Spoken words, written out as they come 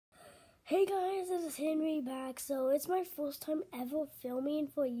Hey guys, this is Henry back. So it's my first time ever filming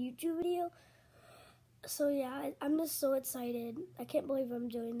for a YouTube video. So yeah, I'm just so excited. I can't believe I'm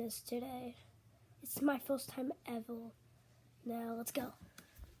doing this today. It's my first time ever. Now let's go.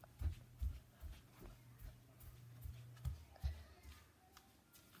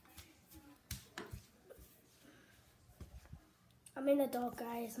 I'm in the dark,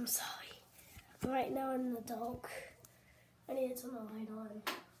 guys. I'm sorry. Right now I'm in the dark. I need to turn the light on.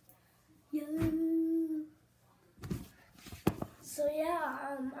 Yeah. So yeah,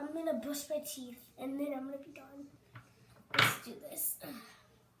 I'm gonna brush my teeth and then I'm gonna be done. Let's do this.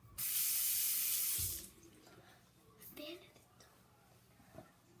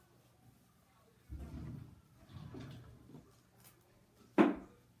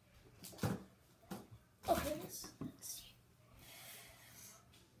 Okay, let's see.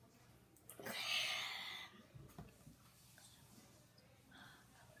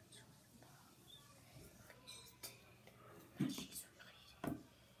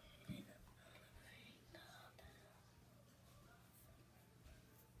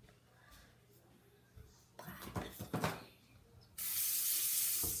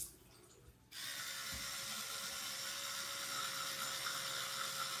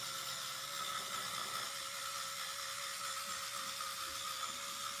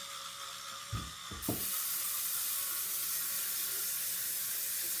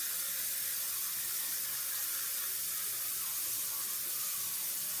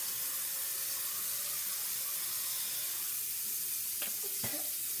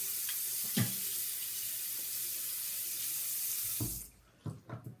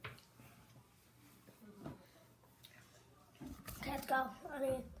 Okay, let's go. I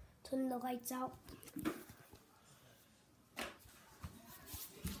need to turn the lights out.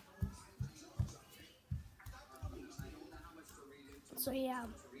 So yeah,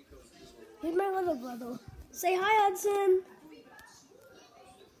 here's my little brother. Say hi, Hudson.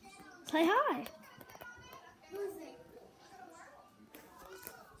 Say hi.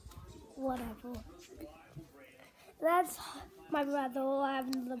 Whatever. That's my brother. I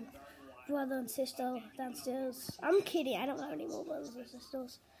have the brother and sister downstairs. I'm kidding. I don't have any more brothers or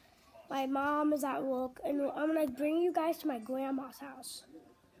sisters. My mom is at work, and I'm gonna bring you guys to my grandma's house.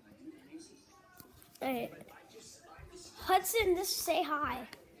 Hey, Hudson, just say hi.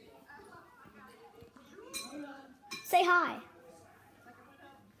 Say hi.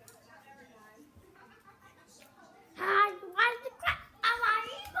 Hi.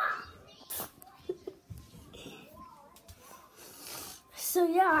 So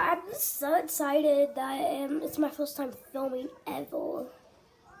yeah, I'm just so excited that it's my first time filming ever.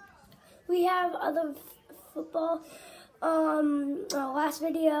 We have other football. Last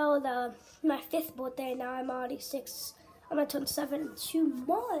video, my 5th birthday. Now I'm already 6. I'm gonna turn 7 in 2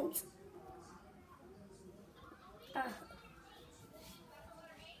 months.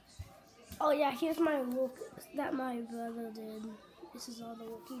 Oh yeah, here's my work that my brother did. This is all the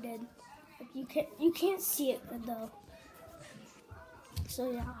work he did. You can't see it though. So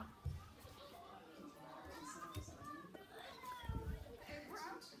yeah.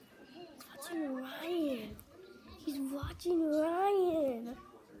 He's watching Ryan. He's watching Ryan.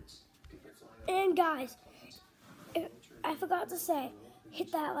 And guys, I forgot to say,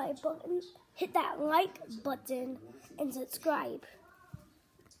 hit that like button, and subscribe.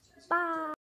 Bye.